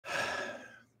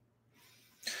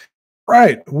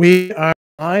Right, we are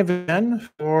live again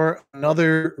for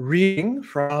another reading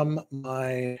from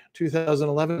my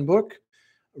 2011 book,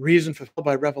 Reason Fulfilled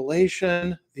by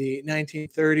Revelation, the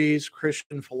 1930s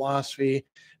Christian Philosophy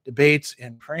Debates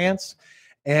in France.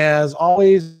 As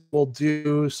always, we'll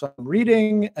do some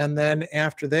reading, and then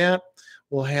after that,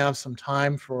 we'll have some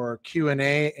time for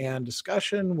Q&A and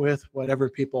discussion with whatever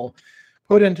people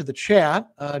put into the chat.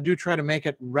 Do try to make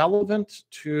it relevant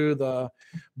to the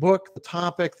book, the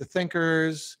topic, the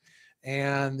thinkers,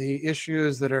 and the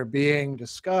issues that are being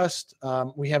discussed.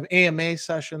 We have AMA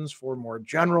sessions for more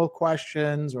general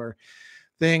questions or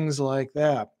things like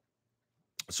that.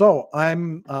 So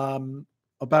I'm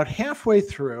about halfway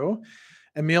through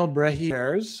Emile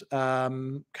Brehier's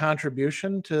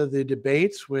contribution to the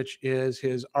debates, which is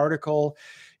his article,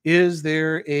 Is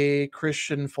There a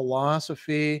Christian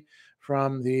Philosophy?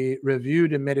 From the Revue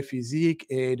de Métaphysique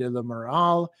et de la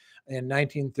Morale in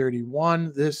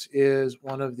 1931. This is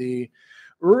one of the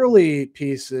early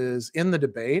pieces in the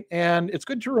debate, and it's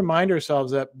good to remind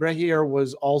ourselves that Brehier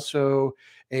was also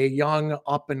a young,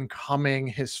 up-and-coming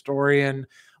historian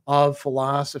of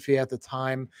philosophy at the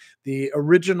time. The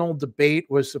original debate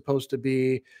was supposed to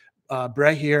be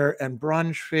Brehier and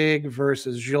Braunschweig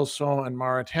versus Gilson and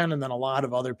Maritain, and then a lot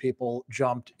of other people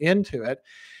jumped into it.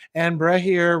 And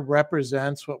Brehier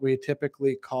represents what we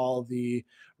typically call the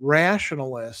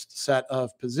rationalist set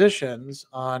of positions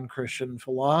on Christian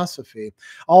philosophy.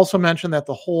 Also mention that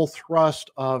the whole thrust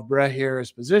of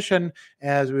Brehier's position,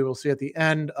 as we will see at the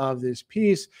end of this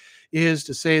piece, is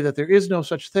to say that there is no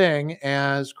such thing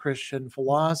as Christian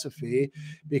philosophy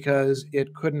because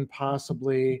it couldn't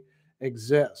possibly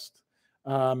exist.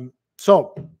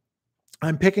 So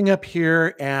I'm picking up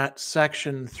here at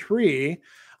section 3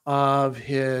 of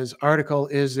his article,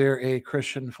 Is There a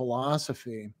Christian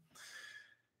Philosophy?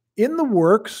 In the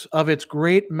works of its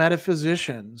great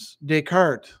metaphysicians,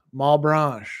 Descartes,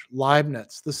 Malebranche,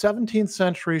 Leibniz, the 17th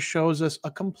century shows us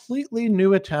a completely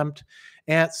new attempt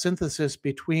at synthesis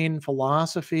between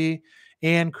philosophy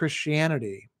and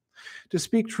Christianity. To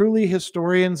speak truly,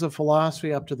 historians of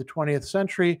philosophy up to the 20th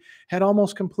century had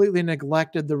almost completely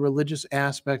neglected the religious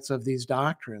aspects of these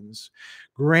doctrines.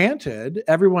 Granted,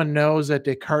 everyone knows that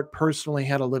Descartes personally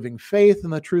had a living faith,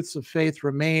 and the truths of faith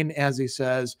remain, as he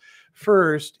says,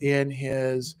 first in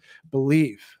his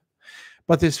belief.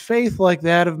 But this faith, like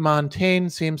that of Montaigne,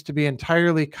 seems to be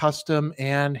entirely custom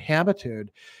and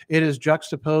habitude. It is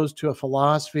juxtaposed to a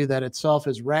philosophy that itself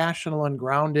is rational and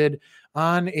grounded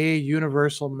on a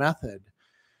universal method.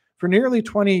 For nearly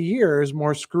 20 years,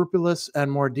 more scrupulous and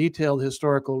more detailed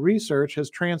historical research has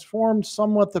transformed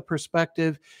somewhat the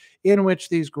perspective in which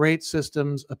these great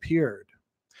systems appeared.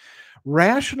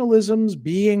 Rationalism's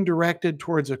being directed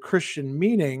towards a Christian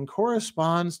meaning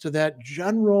corresponds to that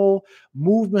general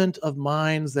movement of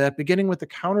minds that, beginning with the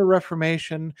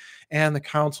Counter-Reformation and the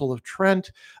Council of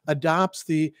Trent, adopts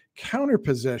the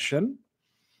counterposition,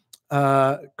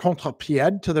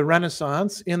 contre-pied, to the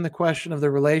Renaissance in the question of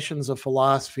the relations of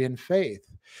philosophy and faith.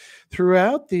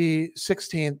 Throughout the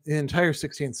entire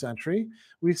 16th century,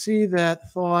 we see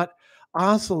that thought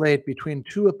oscillate between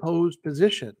two opposed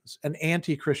positions, an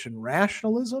anti-Christian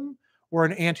rationalism or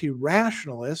an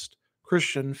anti-rationalist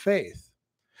Christian faith.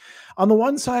 On the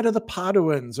one side are the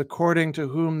Paduans, according to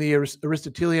whom the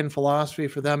Aristotelian philosophy,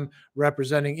 for them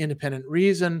representing independent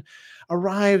reason,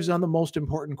 arrives on the most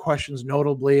important questions,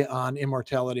 notably on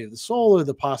immortality of the soul or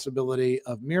the possibility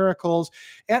of miracles,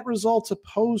 at results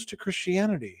opposed to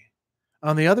Christianity.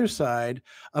 On the other side,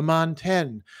 a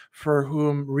Montaigne, for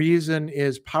whom reason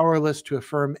is powerless to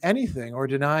affirm anything or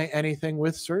deny anything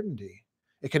with certainty.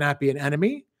 It cannot be an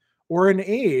enemy or an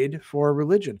aid for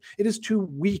religion. It is too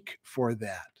weak for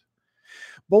that.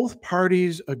 Both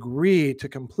parties agree to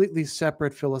completely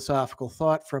separate philosophical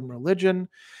thought from religion,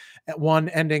 one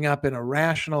ending up in a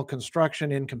rational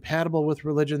construction incompatible with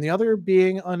religion, the other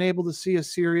being unable to see a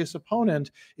serious opponent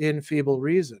in feeble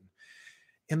reason.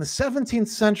 In the 17th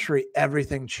century,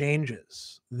 everything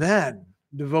changes. Then,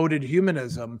 devoted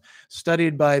humanism,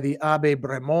 studied by the Abbé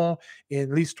Bremont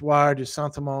in l'Histoire du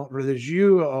sentiment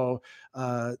religieux au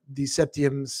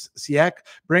XVIIe siècle,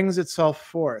 brings itself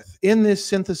forth. In this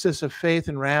synthesis of faith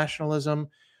and rationalism,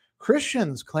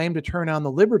 Christians claim to turn on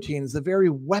the libertines, the very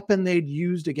weapon they'd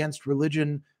used against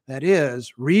religion, that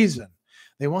is, reason.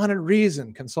 They wanted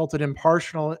reason, consulted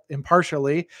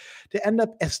impartially, to end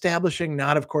up establishing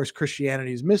not, of course,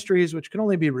 Christianity's mysteries, which can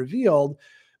only be revealed,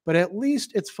 but at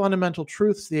least its fundamental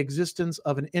truths, the existence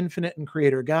of an infinite and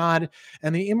creator God,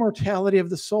 and the immortality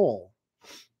of the soul.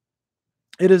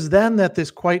 It is then that this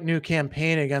quite new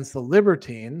campaign against the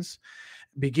libertines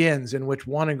begins, in which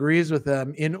one agrees with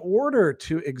them in order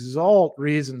to exalt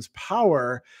reason's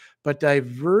power, but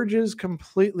diverges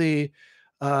completely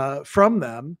from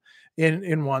them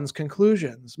in one's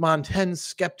conclusions. Montaigne's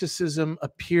skepticism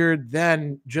appeared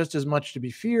then just as much to be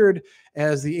feared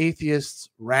as the atheist's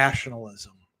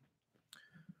rationalism.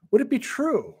 Would it be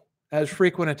true, as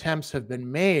frequent attempts have been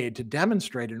made to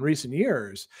demonstrate in recent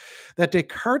years, that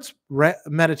Descartes'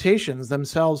 meditations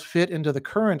themselves fit into the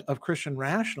current of Christian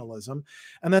rationalism,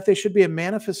 and that they should be a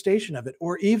manifestation of it,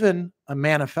 or even a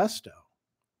manifesto?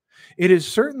 It is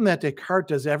certain that Descartes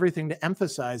does everything to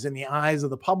emphasize in the eyes of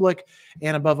the public,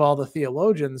 and above all the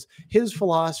theologians, his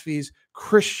philosophy's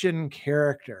Christian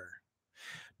character.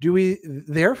 Do we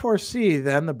therefore see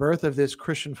then the birth of this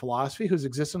Christian philosophy whose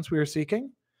existence we are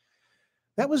seeking?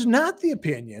 That was not the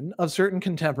opinion of certain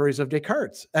contemporaries of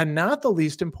Descartes, and not the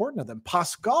least important of them.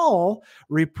 Pascal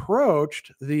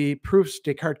reproached the proofs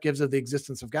Descartes gives of the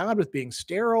existence of God with being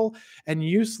sterile and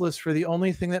useless for the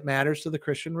only thing that matters to the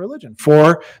Christian religion,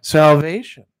 for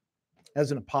salvation.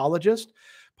 As an apologist,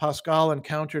 Pascal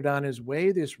encountered on his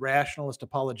way this rationalist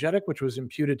apologetic, which was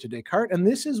imputed to Descartes, and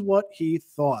this is what he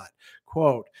thought.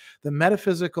 Quote, "The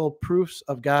metaphysical proofs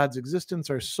of God's existence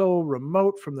are so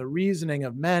remote from the reasoning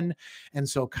of men and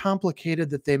so complicated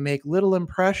that they make little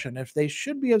impression. If they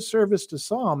should be of service to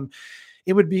some,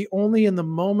 it would be only in the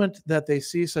moment that they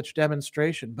see such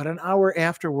demonstration, but an hour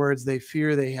afterwards they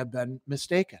fear they have been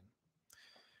mistaken."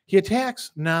 He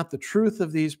attacks not the truth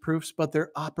of these proofs, but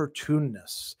their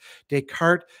opportuneness.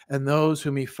 Descartes and those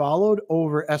whom he followed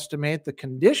overestimate the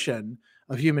condition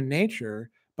of human nature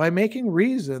by making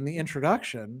reason the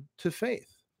introduction to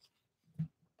faith.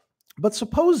 But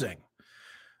supposing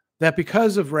that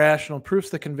because of rational proofs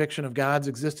the conviction of God's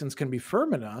existence can be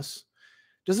firm in us,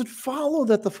 does it follow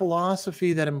that the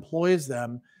philosophy that employs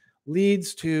them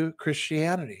leads to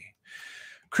Christianity?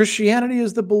 Christianity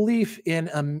is the belief in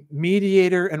a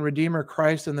mediator and redeemer,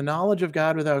 Christ, and the knowledge of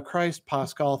God without Christ,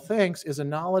 Pascal thinks, is a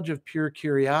knowledge of pure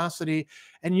curiosity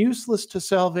and useless to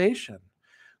salvation.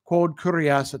 Quod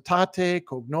curiositate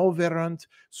cognoverunt,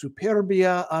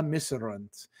 superbia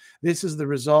amiserunt. This is the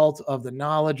result of the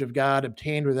knowledge of God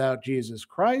obtained without Jesus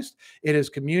Christ. It is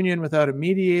communion without a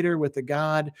mediator with the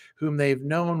God whom they've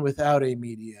known without a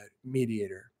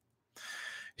mediator.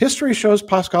 History shows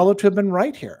Pascal to have been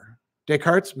right here.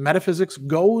 Descartes' metaphysics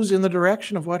goes in the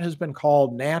direction of what has been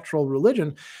called natural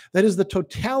religion, that is, the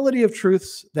totality of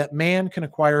truths that man can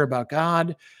acquire about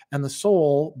God and the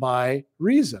soul by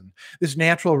reason. This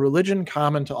natural religion,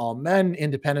 common to all men,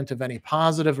 independent of any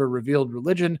positive or revealed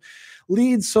religion,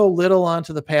 leads so little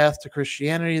onto the path to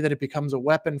Christianity that it becomes a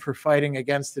weapon for fighting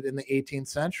against it in the 18th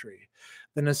century.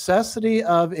 The necessity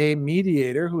of a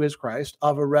mediator, who is Christ,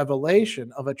 of a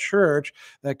revelation, of a church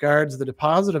that guards the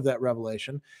deposit of that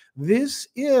revelation, this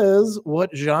is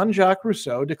what Jean-Jacques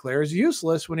Rousseau declares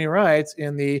useless when he writes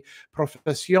in the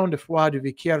Profession de foi du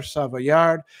Vicaire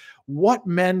Savoyard, "What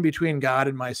men between God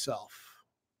and myself?"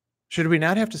 Should we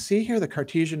not have to see here the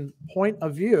Cartesian point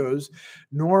of view's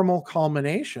normal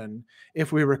culmination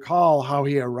if we recall how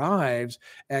he arrives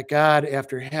at God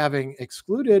after having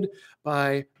excluded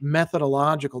by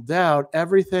methodological doubt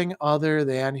everything other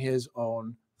than his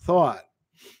own thought?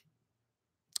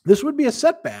 This would be a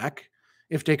setback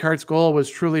if Descartes' goal was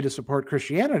truly to support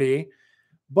Christianity,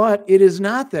 but it is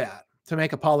not that. To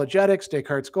make apologetics,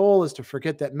 Descartes' goal is to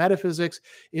forget that metaphysics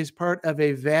is part of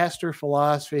a vaster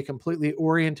philosophy completely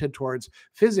oriented towards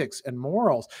physics and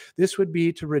morals. This would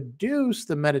be to reduce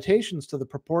the meditations to the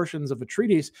proportions of a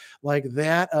treatise like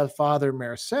that of Father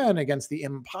Mersenne against the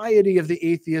impiety of the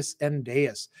atheists and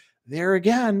deists. There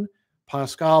again,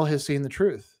 Pascal has seen the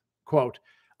truth. Quote,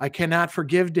 "I cannot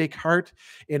forgive Descartes.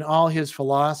 In all his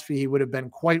philosophy, he would have been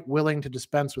quite willing to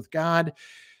dispense with God,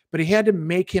 but he had to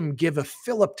make him give a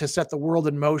fillip to set the world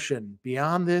in motion.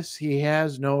 Beyond this, he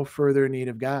has no further need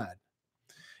of God."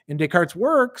 In Descartes'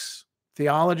 works,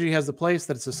 theology has the place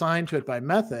that it's assigned to it by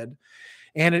method,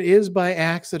 and it is by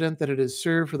accident that it is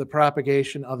served for the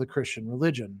propagation of the Christian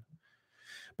religion.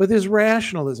 But this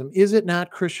rationalism, is it not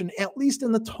Christian, at least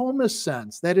in the Thomist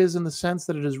sense? That is, in the sense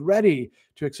that it is ready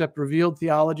to accept revealed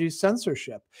theology's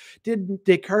censorship. Did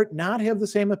Descartes not have the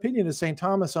same opinion as St.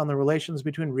 Thomas on the relations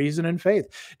between reason and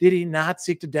faith? Did he not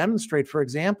seek to demonstrate, for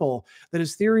example, that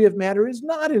his theory of matter is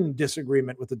not in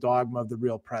disagreement with the dogma of the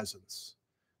real presence?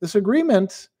 This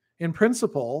agreement, in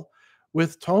principle,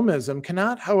 with Thomism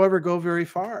cannot, however, go very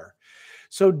far.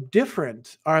 So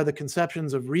different are the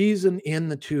conceptions of reason in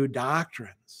the two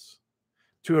doctrines.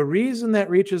 To a reason that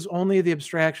reaches only the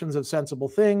abstractions of sensible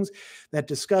things, that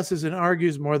discusses and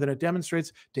argues more than it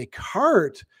demonstrates,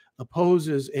 Descartes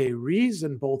opposes a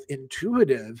reason both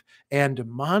intuitive and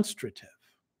demonstrative.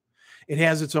 It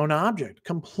has its own object,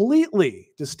 completely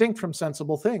distinct from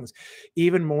sensible things.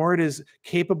 Even more, it is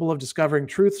capable of discovering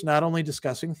truths, not only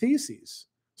discussing theses.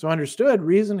 So, understood,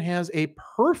 reason has a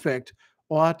perfect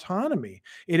autonomy.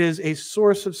 It is a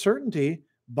source of certainty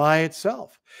by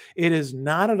itself. It is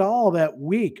not at all that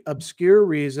weak, obscure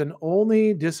reason,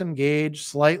 only disengaged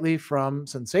slightly from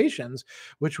sensations,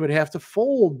 which would have to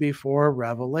fold before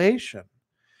revelation.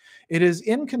 It is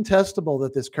incontestable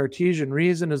that this Cartesian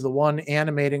reason is the one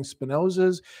animating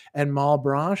Spinoza's and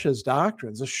Malebranche's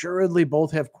doctrines. Assuredly,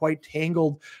 both have quite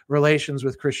tangled relations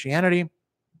with Christianity.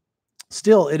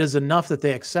 Still, it is enough that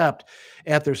they accept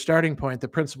at their starting point the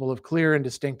principle of clear and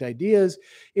distinct ideas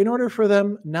in order for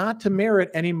them not to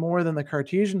merit any more than the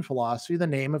Cartesian philosophy the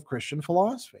name of Christian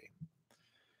philosophy.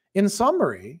 In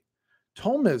summary,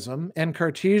 Thomism and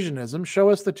Cartesianism show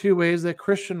us the two ways that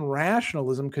Christian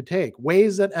rationalism could take,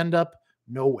 ways that end up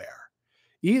nowhere.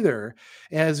 Either,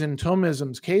 as in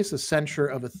Thomism's case, a censure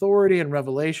of authority and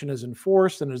revelation is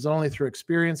enforced, and it is only through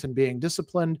experience and being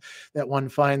disciplined that one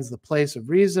finds the place of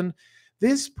reason.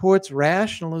 This puts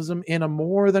rationalism in a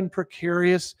more than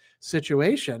precarious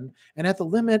situation and at the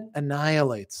limit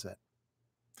annihilates it.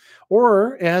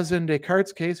 Or, as in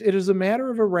Descartes' case, it is a matter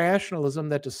of a rationalism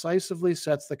that decisively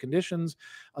sets the conditions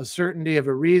of certainty of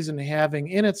a reason having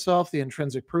in itself the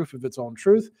intrinsic proof of its own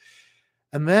truth.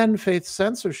 And then faith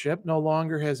censorship no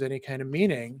longer has any kind of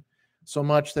meaning, so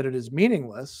much that it is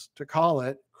meaningless to call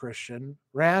it Christian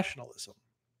rationalism.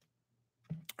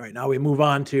 All right, now we move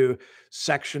on to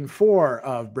section 4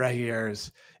 of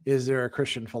Brehier's Is There a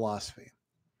Christian Philosophy?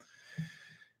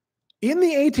 In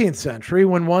the 18th century,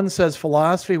 when one says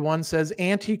philosophy, one says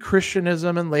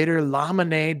anti-Christianism, and later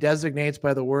Lamennais designates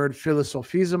by the word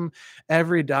philosophism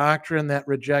every doctrine that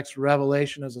rejects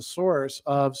revelation as a source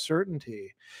of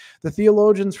certainty. The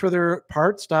theologians, for their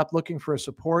part, stopped looking for a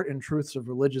support in truths of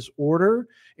religious order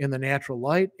in the natural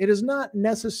light. It is not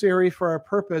necessary for our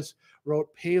purpose,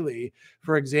 wrote Paley,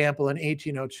 for example, in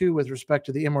 1802, with respect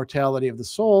to the immortality of the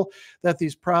soul, that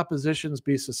these propositions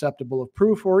be susceptible of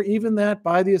proof, or even that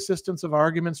by the assistance of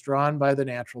arguments drawn by the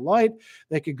natural light,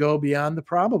 they could go beyond the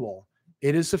probable.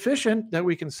 It is sufficient that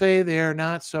we can say they are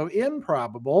not so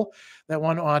improbable that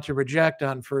one ought to reject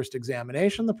on first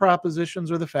examination the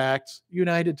propositions or the facts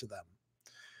united to them.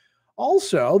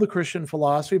 Also, the Christian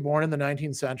philosophy born in the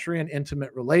 19th century in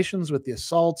intimate relations with the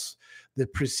assaults the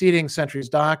preceding century's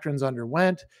doctrines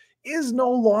underwent is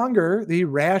no longer the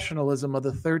rationalism of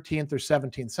the 13th or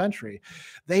 17th century.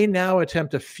 They now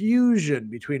attempt a fusion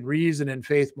between reason and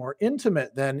faith more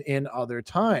intimate than in other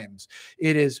times.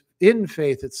 It is in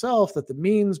faith itself that the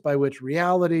means by which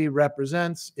reality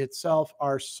represents itself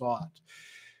are sought.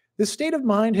 This state of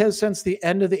mind has, since the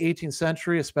end of the 18th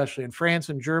century, especially in France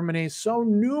and Germany, so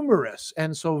numerous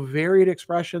and so varied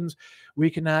expressions, we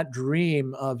cannot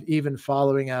dream of even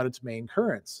following out its main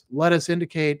currents. Let us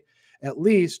indicate at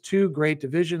least two great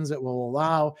divisions that will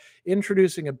allow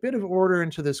introducing a bit of order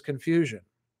into this confusion.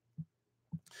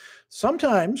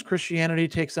 Sometimes Christianity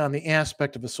takes on the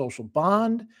aspect of a social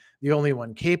bond, the only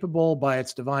one capable by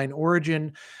its divine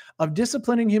origin of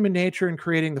disciplining human nature and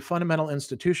creating the fundamental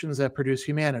institutions that produce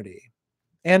humanity.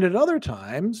 And at other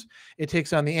times, it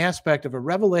takes on the aspect of a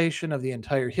revelation of the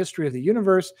entire history of the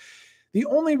universe, the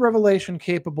only revelation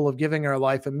capable of giving our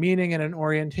life a meaning and an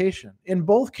orientation. In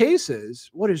both cases,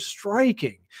 what is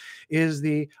striking is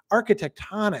the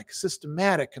architectonic,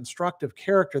 systematic, constructive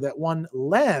character that one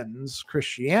lends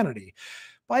Christianity,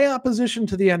 by opposition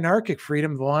to the anarchic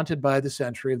freedom vaunted by the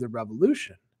century of the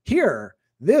Revolution. Here,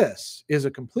 this is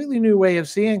a completely new way of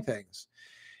seeing things.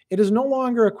 It is no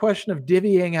longer a question of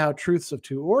divvying out truths of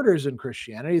two orders in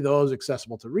Christianity, those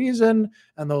accessible to reason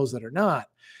and those that are not.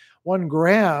 One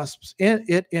grasps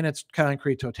it in its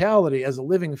concrete totality as a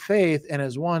living faith and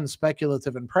as one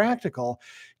speculative and practical,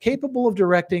 capable of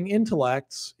directing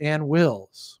intellects and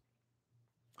wills.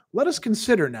 Let us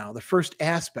consider now the first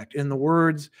aspect in the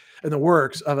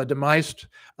works of a Demeist,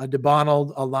 a de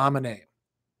Bonald, a Lamennais.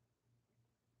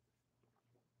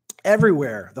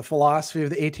 Everywhere, the philosophy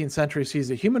of the 18th century sees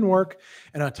a human work,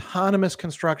 an autonomous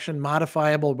construction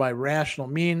modifiable by rational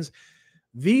means.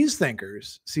 These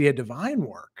thinkers see a divine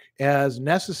work as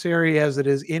necessary as it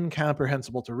is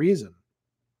incomprehensible to reason.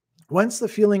 Whence the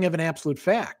feeling of an absolute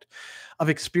fact, of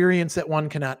experience that one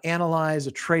cannot analyze,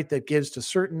 a trait that gives to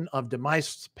certain of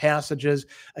Demeist's passages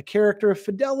a character of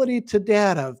fidelity to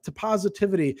data, to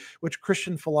positivity, which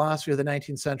Christian philosophy of the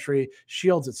 19th century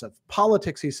shields itself.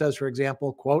 Politics, he says, for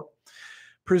example, quote,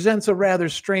 presents a rather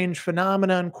strange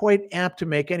phenomenon, quite apt to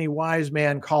make any wise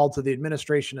man called to the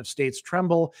administration of states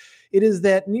tremble. It is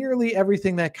that nearly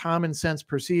everything that common sense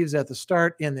perceives at the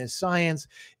start in this science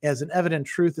as an evident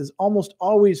truth is almost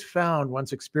always found,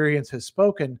 once experience has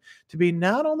spoken, to be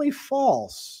not only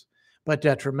false, but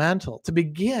detrimental. To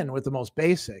begin with the most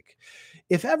basic,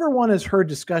 if ever one has heard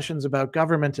discussions about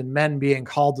government and men being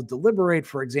called to deliberate,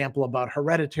 for example, about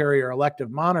hereditary or elective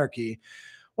monarchy,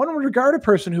 one would regard a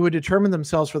person who would determine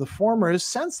themselves for the former as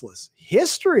senseless.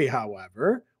 History,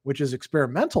 however, which is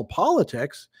experimental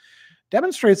politics,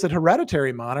 demonstrates that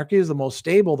hereditary monarchy is the most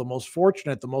stable, the most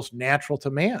fortunate, the most natural to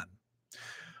man.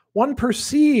 One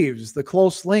perceives the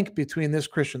close link between this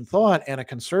Christian thought and a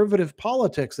conservative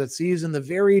politics that sees in the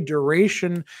very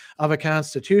duration of a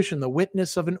constitution the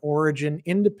witness of an origin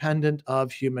independent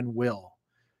of human will.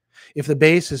 If the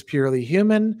base is purely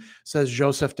human, says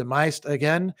Joseph de Maistre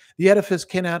again, the edifice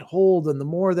cannot hold, and the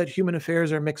more that human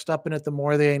affairs are mixed up in it, the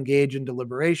more they engage in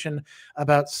deliberation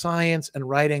about science and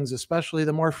writings, especially,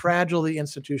 the more fragile the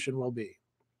institution will be.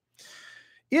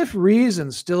 If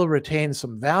reason still retains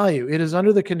some value, it is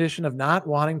under the condition of not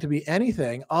wanting to be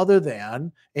anything other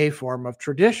than a form of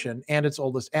tradition and its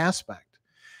oldest aspect.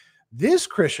 This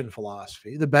Christian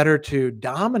philosophy, the better to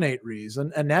dominate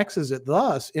reason, annexes it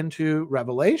thus into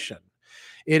revelation.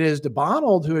 It is de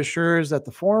Bonald who assures that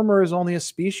the former is only a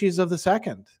species of the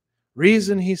second.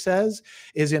 Reason, he says,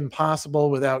 is impossible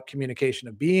without communication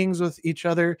of beings with each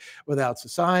other, without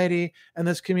society, and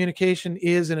this communication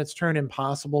is in its turn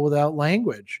impossible without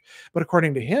language. But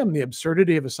according to him, the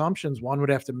absurdity of assumptions one would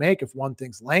have to make if one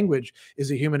thinks language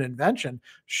is a human invention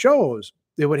shows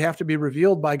it would have to be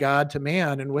revealed by God to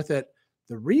man, and with it,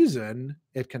 the reason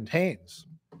it contains.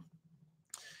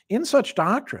 In such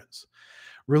doctrines,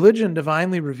 religion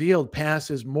divinely revealed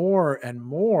passes more and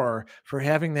more for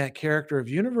having that character of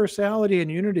universality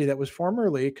and unity that was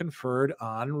formerly conferred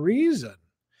on reason.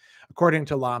 According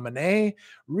to Lamennais,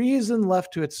 reason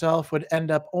left to itself would end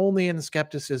up only in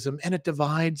skepticism, and it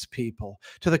divides people.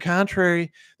 To the contrary,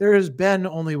 there has been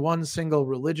only one single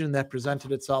religion that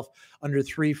presented itself under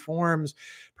three forms,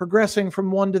 progressing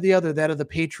from one to the other, that of the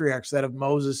patriarchs, that of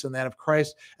Moses, and that of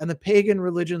Christ, and the pagan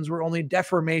religions were only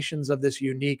deformations of this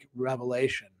unique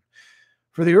revelation.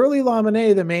 For the early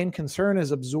Lamennais, the main concern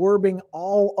is absorbing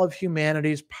all of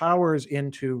humanity's powers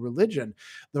into religion.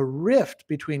 The rift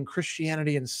between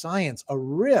Christianity and science, a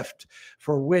rift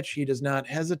for which he does not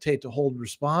hesitate to hold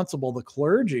responsible the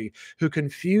clergy who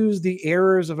confused the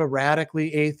errors of a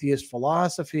radically atheist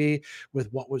philosophy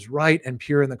with what was right and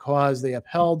pure in the cause they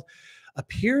upheld,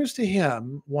 appears to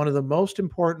him one of the most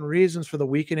important reasons for the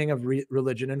weakening of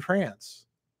religion in France.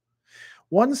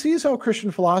 One sees how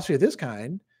Christian philosophy of this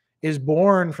kind is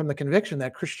born from the conviction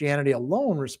that Christianity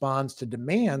alone responds to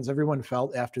demands everyone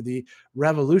felt after the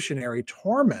revolutionary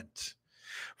torment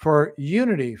for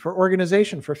unity, for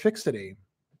organization, for fixity.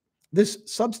 This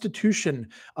substitution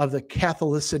of the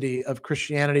Catholicity of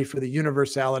Christianity for the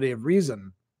universality of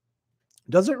reason,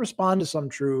 does it respond to some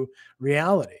true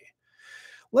reality?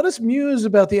 Let us muse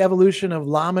about the evolution of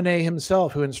Lamennais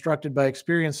himself, who, instructed by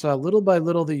experience, saw little by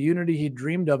little the unity he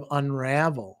dreamed of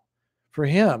unravel. For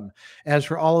him, as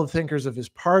for all the thinkers of his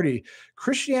party,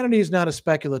 Christianity is not a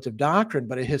speculative doctrine,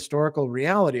 but a historical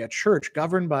reality, a church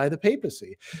governed by the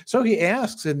papacy. So he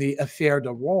asks in the Affaire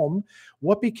de Rome,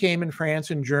 what became in France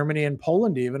and Germany and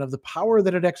Poland even of the power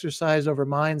that it exercised over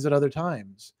minds at other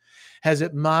times? Has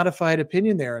it modified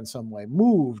opinion there in some way,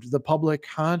 moved the public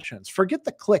conscience? Forget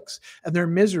the cliques and their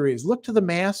miseries. Look to the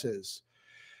masses.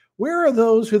 Where are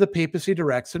those who the papacy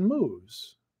directs and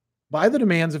moves? By the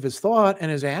demands of his thought and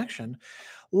his action,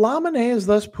 Lamennais is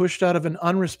thus pushed out of an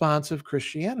unresponsive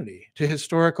Christianity to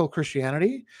historical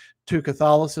Christianity, to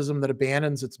Catholicism that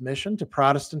abandons its mission, to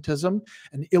Protestantism,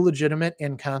 an illegitimate,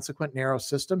 inconsequent, narrow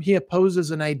system. He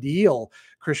opposes an ideal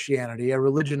Christianity, a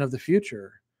religion of the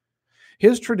future.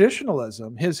 His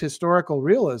traditionalism, his historical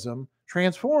realism,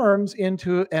 transforms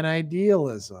into an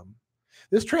idealism.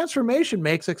 This transformation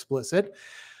makes explicit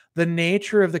the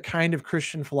nature of the kind of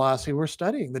Christian philosophy we're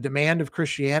studying, the demand of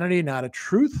Christianity, not a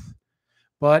truth,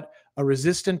 but a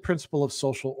resistant principle of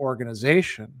social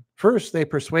organization. First, they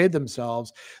persuade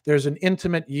themselves there's an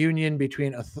intimate union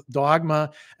between dogma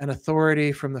and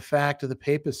authority from the fact of the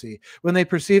papacy. When they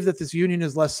perceive that this union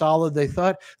is less solid, they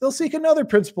thought they'll seek another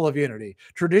principle of unity.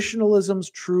 Traditionalism's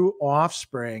true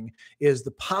offspring is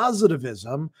the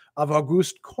positivism of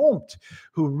Auguste Comte,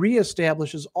 who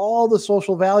reestablishes all the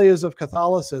social values of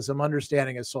Catholicism,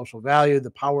 understanding as social value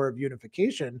the power of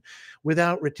unification,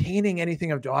 without retaining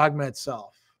anything of dogma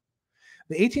itself.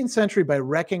 The 18th century, by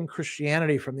wrecking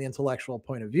Christianity from the intellectual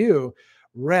point of view,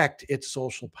 wrecked its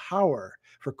social power.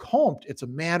 For Comte, it's a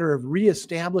matter of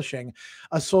reestablishing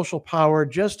a social power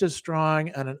just as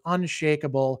strong on an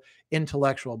unshakable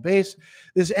intellectual base.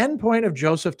 This endpoint of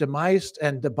Joseph de Maistre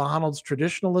and de Bonald's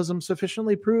traditionalism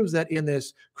sufficiently proves that in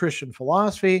this Christian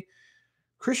philosophy,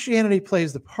 Christianity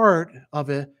plays the part of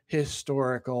a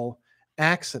historical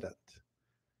accident.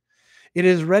 It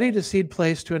is ready to cede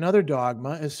place to another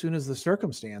dogma as soon as the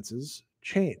circumstances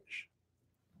change.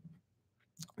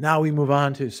 Now we move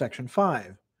on to section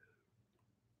 5.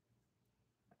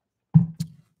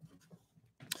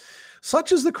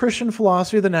 Such is the Christian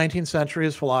philosophy of the 19th century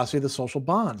as philosophy of the social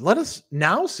bond. Let us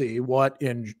now see what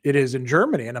it is in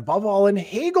Germany, and above all in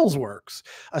Hegel's works,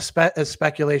 a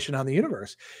speculation on the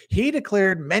universe. He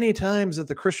declared many times that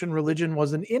the Christian religion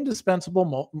was an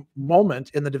indispensable moment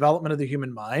in the development of the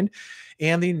human mind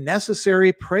and the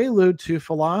necessary prelude to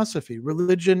philosophy.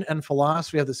 Religion and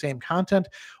philosophy have the same content,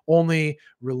 only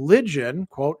religion,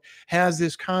 quote, has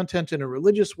this content in a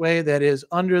religious way that is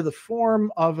under the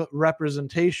form of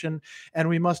representation, and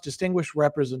we must distinguish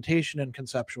representation and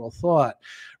conceptual thought.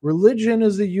 Religion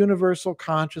is the universal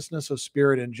consciousness of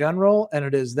spirit in general, and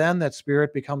it is then that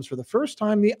spirit becomes for the first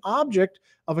time the object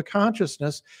of a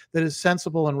consciousness that is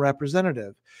sensible and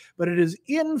representative. But it is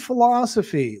in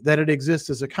philosophy that it exists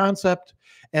as a concept,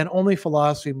 and only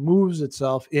philosophy moves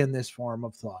itself in this form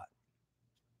of thought.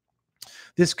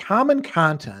 This common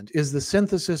content is the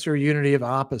synthesis or unity of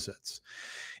opposites.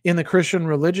 In the Christian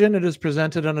religion, it is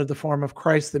presented under the form of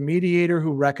Christ the mediator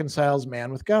who reconciles man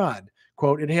with God.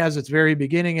 Quote, it has its very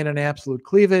beginning in an absolute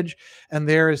cleavage, and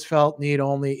there is felt need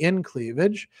only in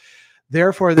cleavage.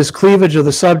 Therefore, this cleavage of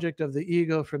the subject of the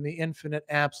ego from the infinite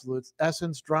absolute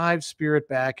essence drives spirit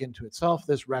back into itself.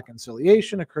 This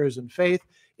reconciliation occurs in faith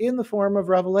in the form of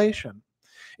revelation.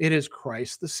 It is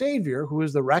Christ the Savior who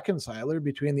is the reconciler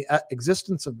between the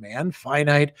existence of man,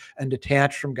 finite and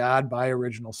detached from God by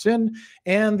original sin,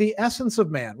 and the essence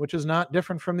of man, which is not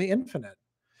different from the infinite.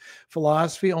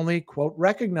 Philosophy only, quote,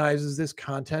 recognizes this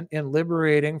content in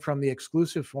liberating from the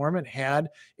exclusive form it had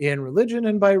in religion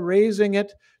and by raising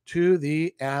it to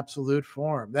the absolute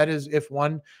form. That is, if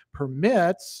one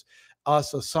permits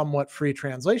us a somewhat free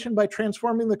translation, by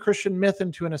transforming the Christian myth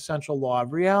into an essential law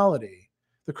of reality.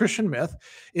 The Christian myth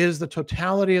is the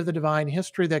totality of the divine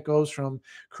history that goes from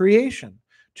creation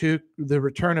to the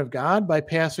return of God by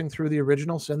passing through the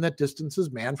original sin that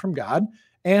distances man from God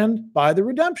and by the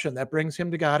redemption that brings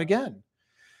him to God again.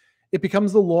 It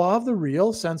becomes the law of the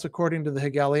real, since according to the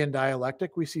Hegelian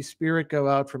dialectic, we see spirit go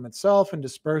out from itself and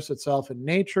disperse itself in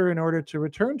nature in order to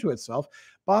return to itself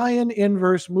by an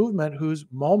inverse movement whose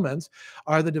moments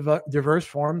are the diverse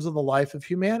forms of the life of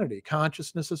humanity: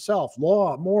 consciousness of self,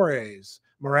 law, mores,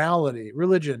 morality,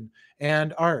 religion,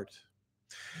 and art.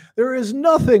 There is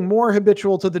nothing more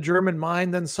habitual to the German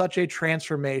mind than such a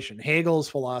transformation. Hegel's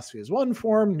philosophy is one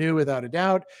form, new without a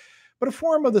doubt, but a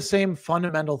form of the same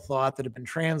fundamental thought that had been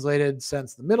translated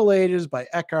since the Middle Ages by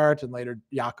Eckhart and later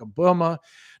Jakob Böhme.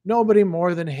 Nobody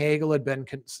more than Hegel had been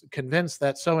convinced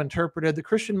that, so interpreted, the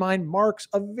Christian mind marks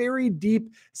a very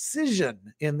deep scission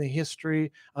in the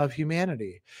history of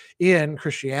humanity. In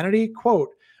Christianity, quote,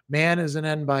 man is an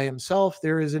end by himself.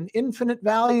 There is an infinite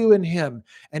value in him,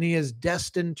 and he is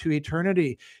destined to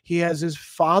eternity. He has his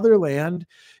fatherland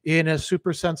in a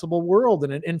supersensible world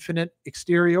and an infinite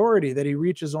exteriority that he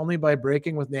reaches only by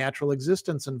breaking with natural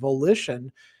existence and volition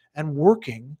and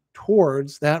working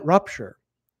towards that rupture.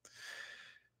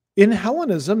 In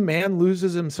Hellenism, man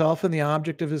loses himself in the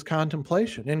object of his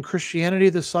contemplation. In Christianity,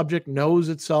 the subject knows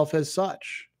itself as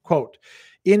such. Quote,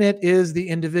 in it is the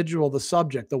individual, the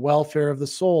subject, the welfare of the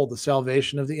soul, the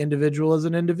salvation of the individual as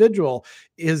an individual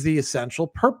is the essential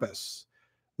purpose.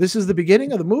 This is the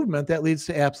beginning of the movement that leads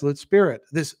to absolute spirit.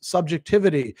 This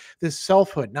subjectivity, this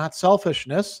selfhood, not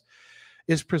selfishness,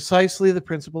 is precisely the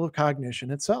principle of cognition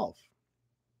itself.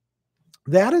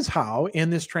 That is how,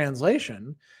 in this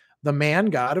translation, the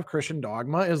man God of Christian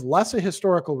dogma is less a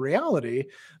historical reality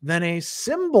than a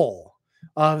symbol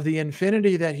of the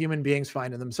infinity that human beings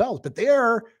find in themselves. But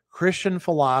there, Christian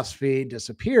philosophy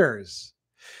disappears.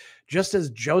 Just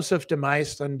as Joseph de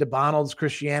Maistre and de Bonald's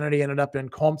Christianity ended up in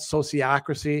Comte's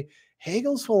sociocracy,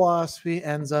 Hegel's philosophy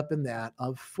ends up in that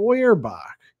of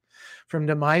Feuerbach. From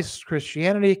de Maistre's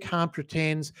Christianity, Comte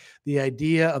retains the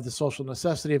idea of the social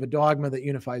necessity of a dogma that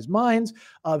unifies minds.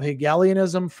 Of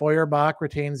Hegelianism, Feuerbach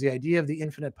retains the idea of the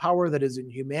infinite power that is in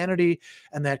humanity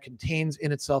and that contains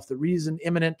in itself the reason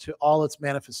immanent to all its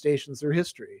manifestations through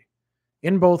history.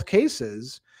 In both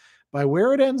cases, by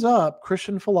where it ends up,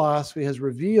 Christian philosophy has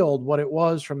revealed what it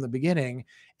was from the beginning,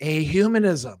 a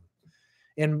humanism.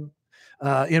 In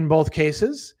both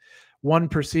cases, One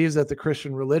perceives that the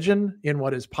Christian religion, in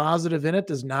what is positive in it,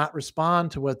 does not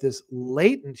respond to what this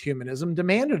latent humanism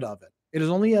demanded of it. It is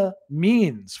only a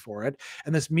means for it,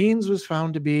 and this means was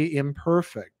found to be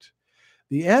imperfect.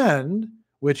 The end,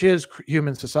 which is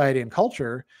human society and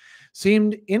culture,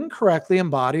 seemed incorrectly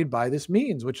embodied by this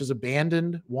means, which is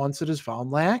abandoned once it is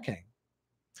found lacking.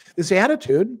 This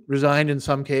attitude, resigned in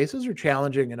some cases or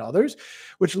challenging in others,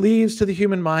 which leaves to the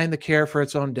human mind the care for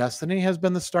its own destiny, has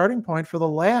been the starting point for the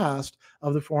last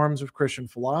of the forms of Christian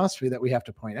philosophy that we have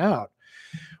to point out.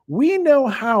 We know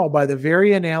how, by the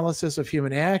very analysis of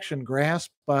human action,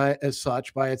 grasped as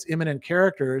such by its immanent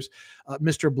characters,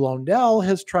 Mr. Blondel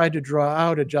has tried to draw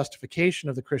out a justification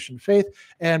of the Christian faith,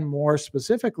 and more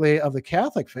specifically of the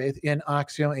Catholic faith, in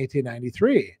Axiom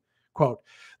 1893. Quote,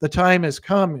 "The time has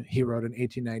come," he wrote in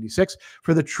 1896,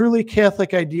 "for the truly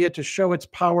Catholic idea to show its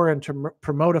power and to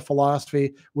promote a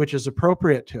philosophy which is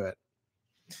appropriate to it.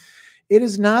 It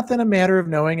is not then a matter of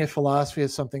knowing if philosophy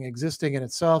as something existing in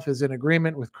itself is in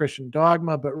agreement with Christian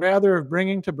dogma, but rather of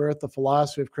bringing to birth the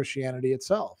philosophy of Christianity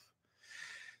itself."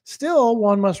 Still,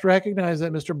 one must recognize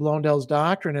that Mr. Blondel's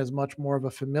doctrine has much more of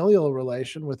a familial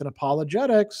relation with an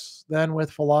apologetics than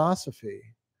with philosophy.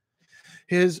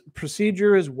 His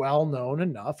procedure is well known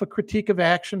enough, a critique of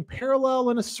action parallel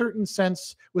in a certain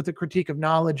sense with the critique of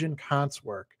knowledge in Kant's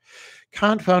work.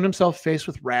 Kant found himself faced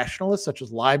with rationalists such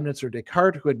as Leibniz or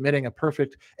Descartes, who, admitting a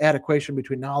perfect adequation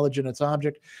between knowledge and its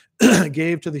object,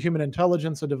 gave to the human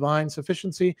intelligence a divine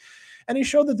sufficiency. And he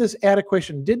showed that this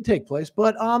adequation did take place,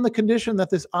 but on the condition that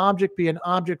this object be an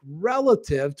object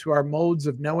relative to our modes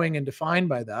of knowing and defined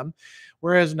by them,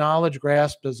 whereas knowledge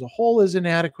grasped as a whole is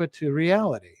inadequate to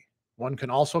reality. One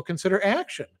can also consider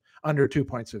action under 2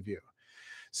 points of view.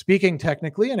 Speaking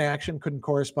technically, an action couldn't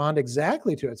correspond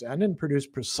exactly to its end and produce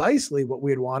precisely what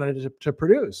we had wanted it to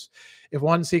produce. If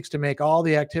one seeks to make all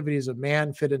the activities of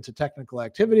man fit into technical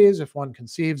activities, if one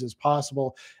conceives as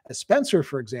possible, as Spencer,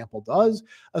 for example, does,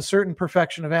 a certain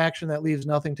perfection of action that leaves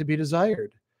nothing to be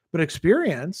desired. But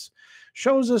experience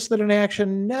shows us that an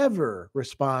action never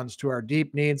responds to our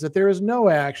deep needs, that there is no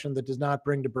action that does not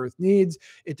bring to birth needs,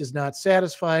 it does not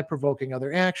satisfy, provoking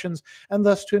other actions, and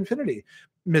thus to infinity.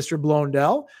 Mr.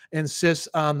 Blondel insists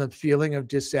on the feeling of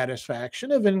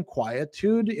dissatisfaction, of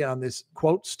inquietude, on this,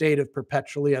 quote, state of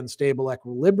perpetually unstable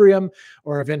equilibrium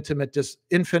or of intimate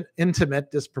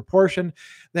disproportion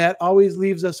that always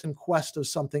leaves us in quest of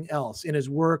something else. In his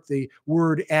work, the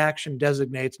word action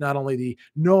designates not only the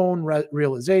known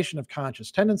realization of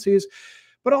conscious tendencies,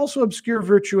 but also obscure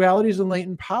virtualities and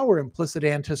latent power, implicit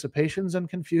anticipations, and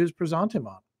confused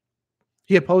presentiment.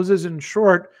 He opposes, in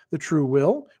short, the true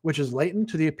will, which is latent,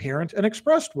 to the apparent and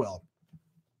expressed will.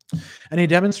 And he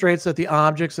demonstrates that the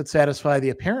objects that satisfy the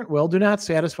apparent will do not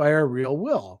satisfy our real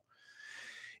will.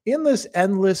 In this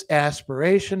endless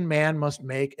aspiration, man must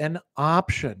make an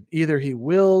option. Either he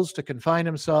wills to confine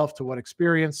himself to what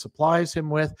experience supplies him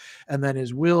with, and then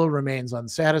his will remains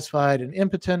unsatisfied and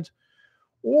impotent,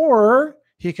 or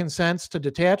he consents to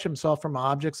detach himself from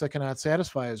objects that cannot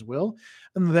satisfy his will,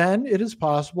 and then it is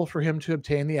possible for him to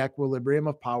obtain the equilibrium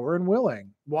of power and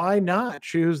willing. Why not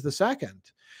choose the second?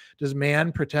 Does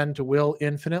man pretend to will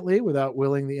infinitely without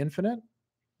willing the infinite?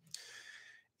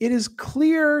 It is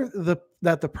clear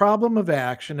that the problem of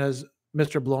action, as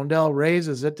Mr. Blondel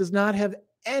raises it, does not have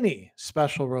any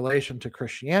special relation to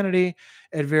Christianity.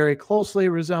 It very closely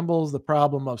resembles the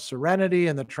problem of serenity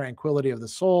and the tranquility of the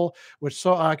soul, which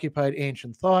so occupied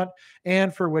ancient thought,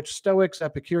 and for which Stoics,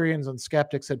 Epicureans, and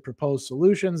skeptics had proposed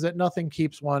solutions that nothing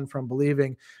keeps one from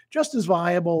believing just as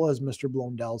viable as Mr.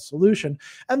 Blondel's solution.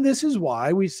 And this is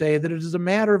why we say that it is a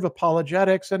matter of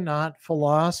apologetics and not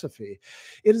philosophy.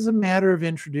 It is a matter of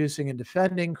introducing and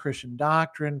defending Christian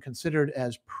doctrine considered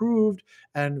as proved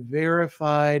and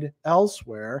verified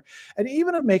elsewhere, and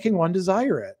even of making one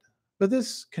desire it. But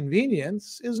this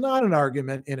convenience is not an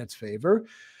argument in its favor.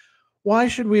 Why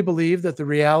should we believe that the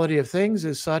reality of things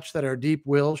is such that our deep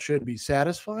will should be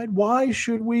satisfied? Why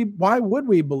would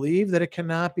we believe that it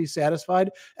cannot be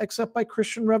satisfied except by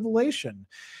Christian revelation?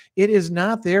 It is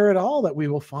not there at all that we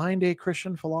will find a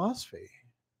Christian philosophy.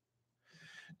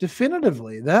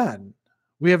 Definitively, then,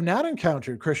 we have not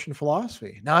encountered Christian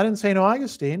philosophy, not in St.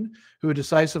 Augustine, who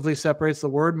decisively separates the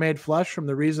Word made flesh from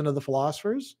the reason of the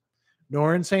philosophers,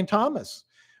 nor in St. Thomas,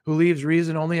 who leaves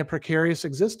reason only a precarious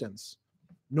existence,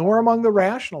 nor among the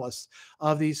rationalists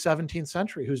of the 17th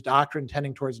century, whose doctrine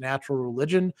tending towards natural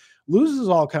religion loses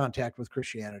all contact with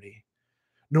Christianity,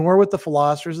 nor with the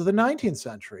philosophers of the 19th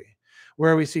century,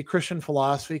 where we see Christian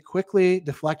philosophy quickly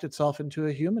deflect itself into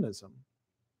a humanism.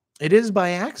 It is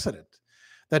by accident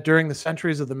that during the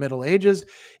centuries of the Middle Ages,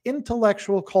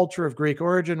 intellectual culture of Greek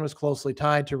origin was closely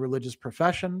tied to religious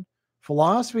profession.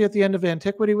 Philosophy at the end of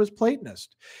antiquity was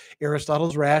Platonist.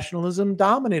 Aristotle's rationalism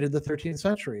dominated the 13th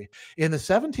century. In the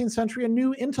 17th century, a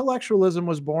new intellectualism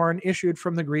was born, issued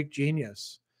from the Greek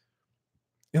genius.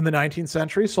 In the 19th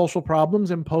century, social problems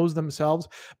imposed themselves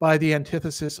by the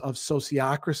antithesis of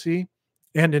sociocracy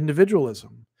and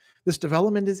individualism. This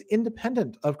development is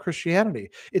independent of Christianity.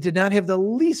 It did not have the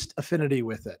least affinity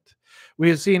with it. We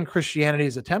have seen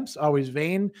Christianity's attempts, always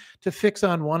vain, to fix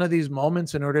on one of these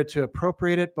moments in order to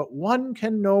appropriate it, but one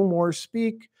can no more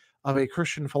speak of a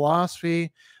Christian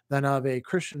philosophy than of a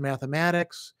Christian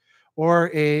mathematics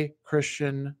or a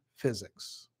Christian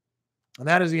physics. And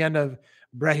that is the end of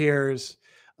Brehier's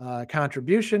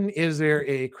contribution. Is there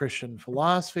a Christian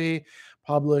philosophy?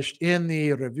 Published in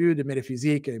the Revue de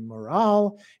Métaphysique et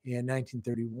Morale in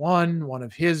 1931, one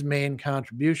of his main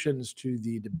contributions to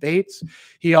the debates.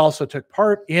 He also took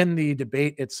part in the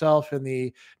debate itself in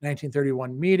the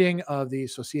 1931 meeting of the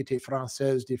Société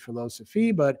Française de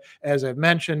Philosophie. But as I've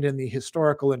mentioned in the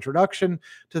historical introduction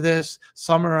to this,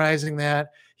 summarizing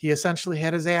that, he essentially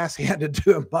had his ass handed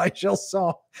to him by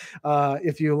Gilson.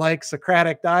 If you like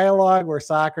Socratic dialogue, where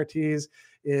Socrates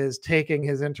is taking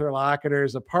his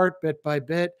interlocutors apart bit by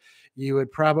bit, you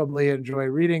would probably enjoy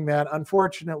reading that.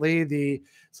 Unfortunately, the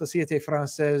Société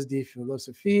Française de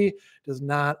Philosophie does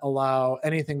not allow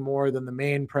anything more than the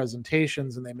main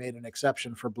presentations, and they made an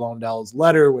exception for Blondel's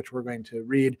letter, which we're going to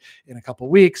read in a couple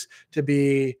weeks, to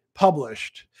be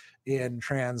published in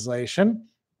translation.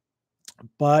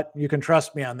 But you can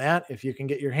trust me on that. If you can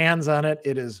get your hands on it,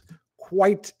 it is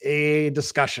quite a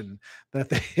discussion that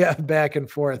they have back and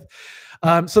forth.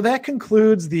 So that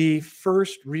concludes the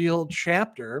first real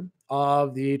chapter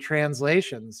of the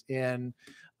translations contained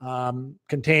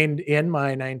in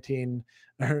my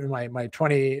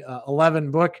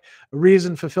 2011 book,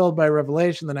 Reason Fulfilled by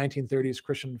Revelation, the 1930s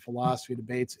Christian Philosophy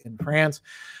Debates in France.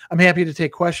 I'm happy to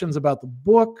take questions about the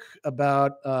book,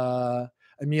 about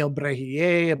Emile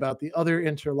Brehier, about the other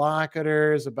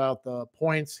interlocutors, about the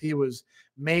points he was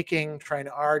making, trying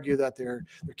to argue that there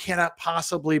cannot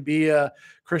possibly be a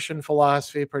Christian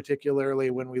philosophy, particularly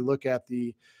when we look at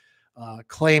the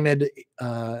claimed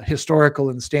historical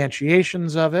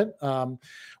instantiations of it.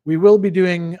 We will be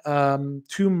doing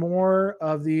 2 more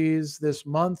of these this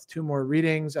month, 2 more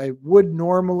readings. I would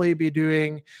normally be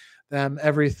doing them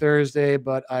every Thursday,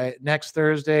 but next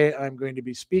Thursday I'm going to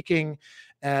be speaking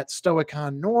at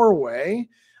Stoicon Norway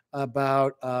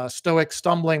about Stoic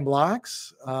stumbling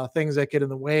blocks, things that get in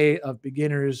the way of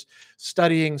beginners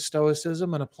studying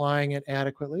Stoicism and applying it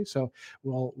adequately. So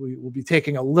we will be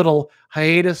taking a little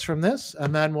hiatus from this,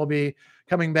 and then we'll be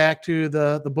coming back to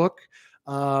the book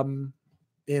in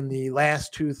the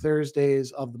last 2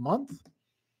 Thursdays of the month.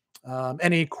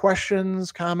 Any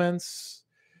questions, comments,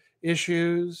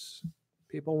 issues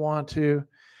people want to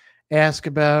ask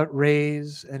about,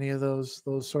 raise, any of those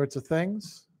sorts of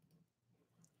things?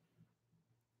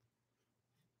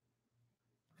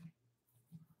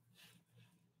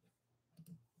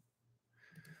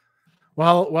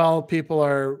 While people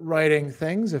are writing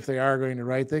things, if they are going to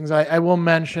write things, I will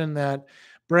mention that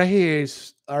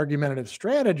Brehier's argumentative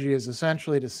strategy is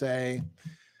essentially to say,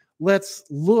 let's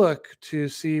look to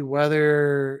see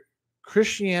whether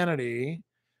Christianity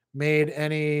made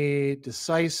any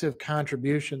decisive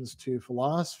contributions to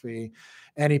philosophy.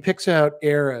 And he picks out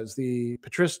eras, the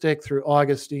patristic through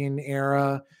Augustine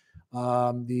era,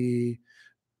 the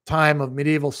time of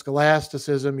medieval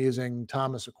scholasticism using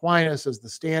Thomas Aquinas as the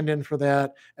stand-in for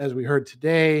that, as we heard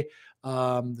today,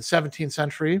 the 17th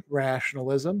century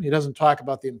rationalism. He doesn't talk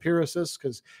about the empiricists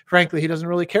because, frankly, he doesn't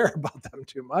really care about them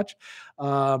too much.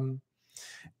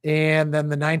 And then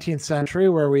the 19th century,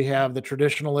 where we have the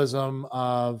traditionalism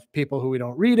of people who we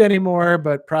don't read anymore,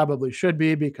 but probably should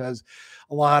be, because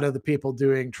a lot of the people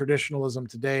doing traditionalism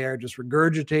today are just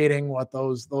regurgitating what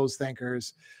those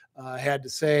thinkers had to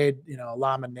say.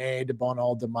 Lamennais, de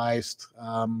Bonald, de Meist,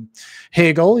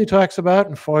 Hegel he talks about,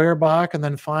 and Feuerbach, and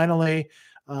then finally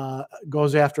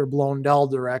goes after Blondel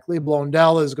directly.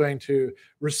 Blondel is going to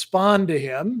respond to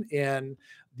him in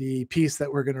the piece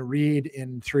that we're going to read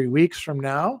in 3 weeks from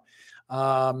now.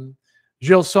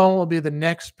 Gilson will be the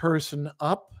next person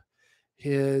up.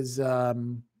 His The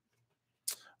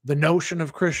Notion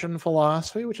of Christian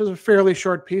Philosophy, which is a fairly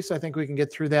short piece. I think we can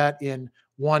get through that in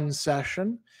 1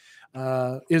 session.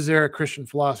 Is there a Christian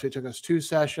philosophy? It took us 2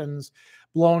 sessions.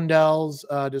 Blondel's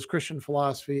Does Christian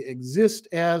philosophy exist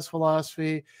as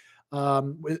philosophy?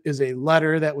 is a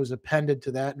letter that was appended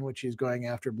to that in which he's going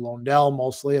after Blondel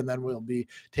mostly, and then we'll be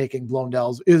taking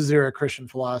Blondel's "Is There a Christian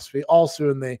Philosophy?"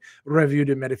 also in the Revue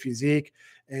de Métaphysique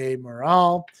et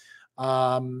Morale.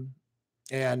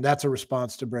 And that's a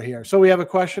response to Brehier. So we have a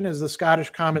question: is the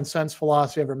Scottish common sense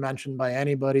philosophy ever mentioned by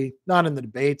anybody? Not in the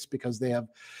debates, because they have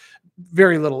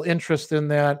very little interest in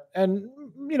that. And,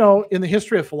 in the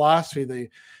history of philosophy, the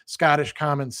Scottish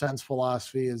common sense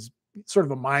philosophy is sort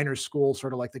of a minor school,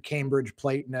 sort of like the Cambridge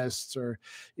Platonists, or,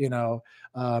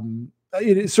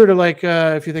 it's sort of like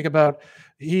if you think about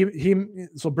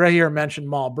so Brehier mentioned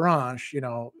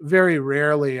Malebranche. Very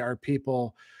rarely are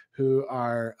people who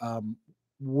are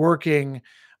working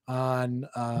on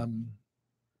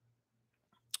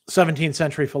 17th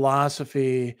century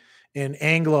philosophy in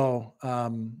Anglo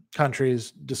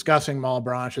countries discussing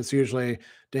Malebranche. It's usually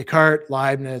Descartes,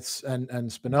 Leibniz,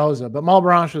 and Spinoza, but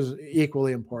Malebranche is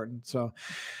equally important. So,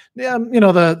 yeah,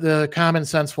 the common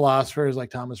sense philosophers like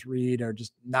Thomas Reid are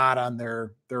just not on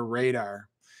their radar.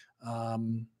 As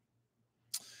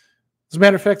a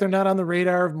matter of fact, they're not on the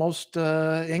radar of most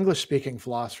English-speaking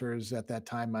philosophers at that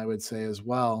time, I would say, as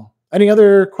well. Any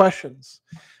other questions,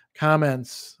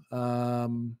 comments,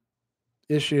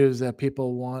 issues that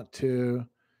people want to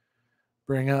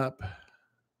bring up?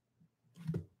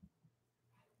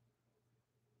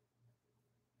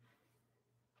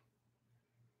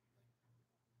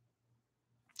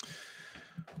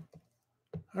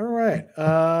 All right.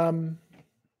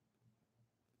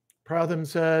 Protham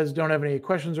says, don't have any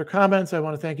questions or comments. I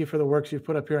want to thank you for the works you've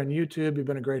put up here on YouTube. You've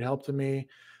been a great help to me.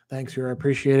 Thanks, you're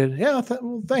appreciated. Yeah,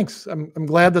 well, thanks. I'm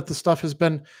glad that the stuff has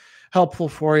been helpful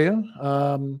for you.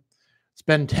 It's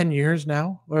been 10 years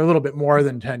now, or a little bit more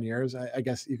than 10 years. I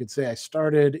guess you could say I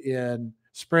started in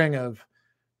spring of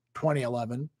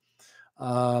 2011.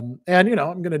 And,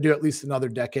 I'm going to do at least another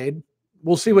decade.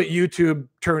 We'll see what YouTube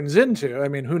turns into. I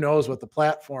mean, who knows what the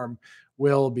platform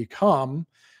will become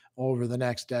over the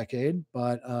next decade.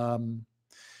 But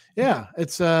yeah,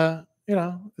 it's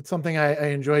it's something I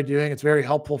enjoy doing. It's very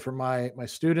helpful for my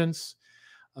students.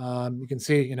 You can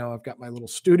see, I've got my little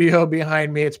studio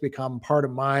behind me. It's become part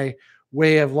of my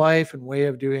way of life and way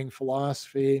of doing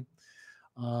philosophy.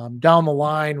 Down the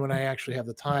line, when I actually have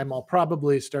the time, I'll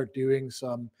probably start doing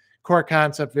some core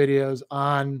concept videos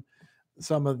on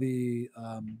some of the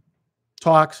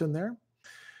talks in there.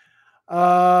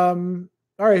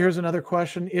 All right, here's another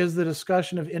question. Is the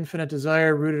discussion of infinite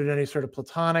desire rooted in any sort of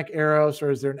Platonic eros, or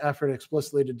is there an effort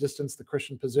explicitly to distance the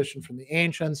Christian position from the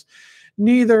ancients?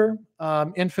 Neither.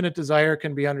 Infinite desire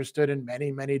can be understood in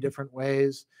many, many different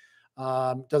ways.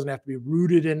 It doesn't have to be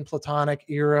rooted in Platonic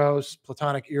eros.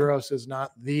 Platonic eros is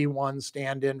not the one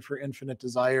stand-in for infinite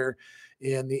desire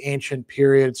in the ancient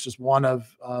period. It's just one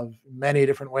of many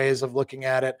different ways of looking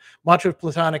at it. Much of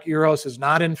Platonic eros is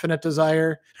not infinite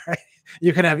desire, right?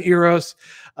 You can have eros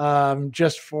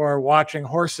just for watching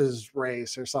horses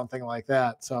race or something like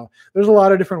that. So there's a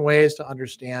lot of different ways to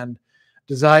understand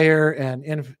desire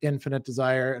and infinite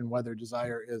desire, and whether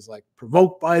desire is like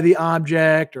provoked by the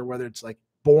object or whether it's like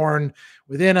born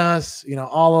within us,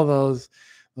 all of those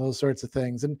sorts of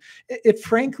things. And it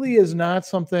frankly is not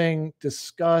something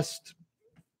discussed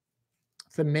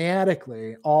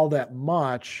thematically all that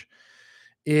much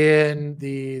in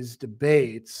these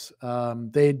debates.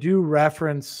 They do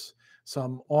reference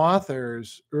some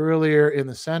authors earlier in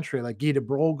the century, like Guy de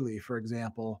Broglie, for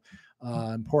example,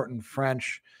 important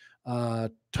French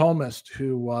Thomist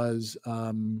who was,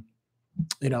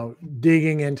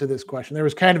 digging into this question. There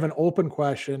was kind of an open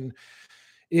question: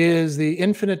 is the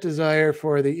infinite desire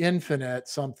for the infinite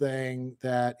something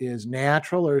that is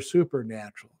natural or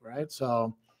supernatural, right?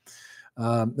 So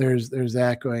there's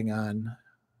that going on.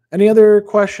 Any other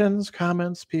questions,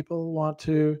 comments people want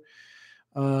to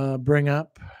bring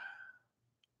up?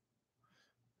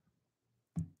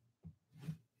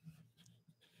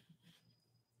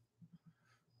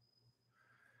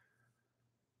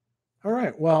 All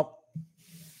right. Well,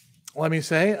 let me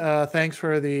say thanks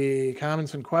for the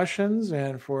comments and questions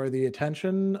and for the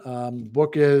attention.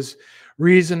 Book is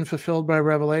Reason Fulfilled by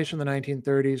Revelation, the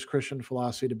 1930s Christian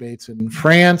Philosophy Debates in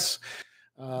France.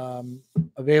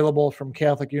 Available from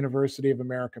Catholic University of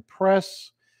America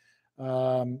Press.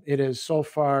 It is so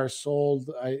far sold,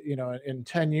 in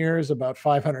 10 years, about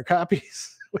 500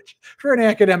 copies, which for an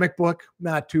academic book,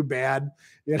 not too bad.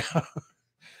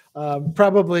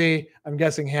 Probably, I'm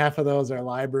guessing half of those are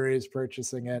libraries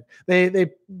purchasing it. They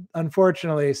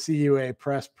unfortunately, CUA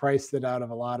Press priced it out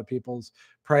of a lot of people's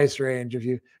price range. If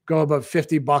you go above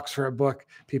 $50 for a book,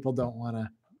 people don't want to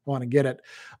get it.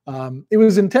 It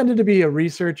was intended to be a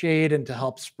research aid and to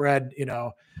help spread,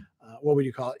 what would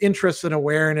you call it, interest and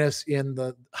awareness in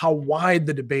the how wide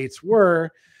the debates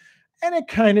were, and it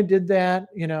kind of did that.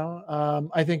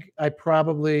 I think I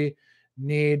probably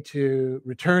need to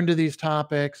return to these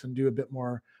topics and do a bit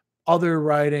more other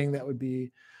writing that would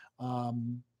be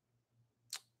um,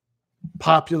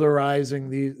 popularizing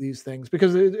these things,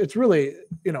 because it's really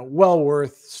well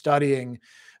worth studying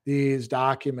these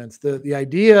documents. The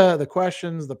idea, the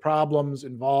questions, the problems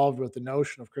involved with the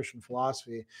notion of Christian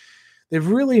philosophy, they've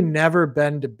really never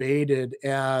been debated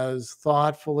as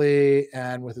thoughtfully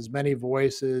and with as many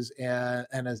voices and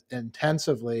as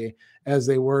intensively as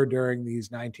they were during these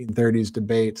 1930s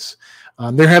debates.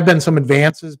 There have been some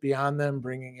advances beyond them,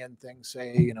 bringing in things,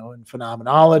 say, in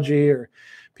phenomenology, or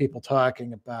people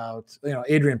talking about,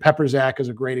 Adrian Pepperzak is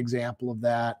a great example of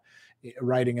that,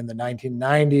 writing in the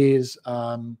 1990s.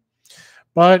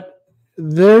 But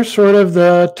they're sort of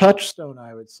the touchstone,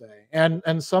 I would say.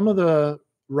 And some of the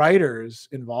writers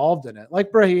involved in it, like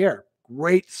Brehier,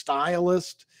 great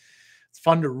stylist. It's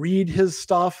fun to read his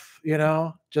stuff,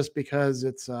 just because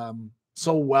it's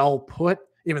so well put,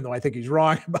 even though I think he's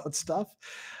wrong about stuff.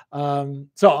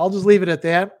 So I'll just leave it at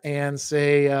that and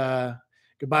say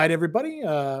goodbye to everybody.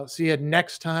 See you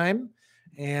next time.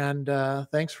 And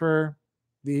thanks for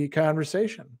the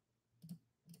conversation.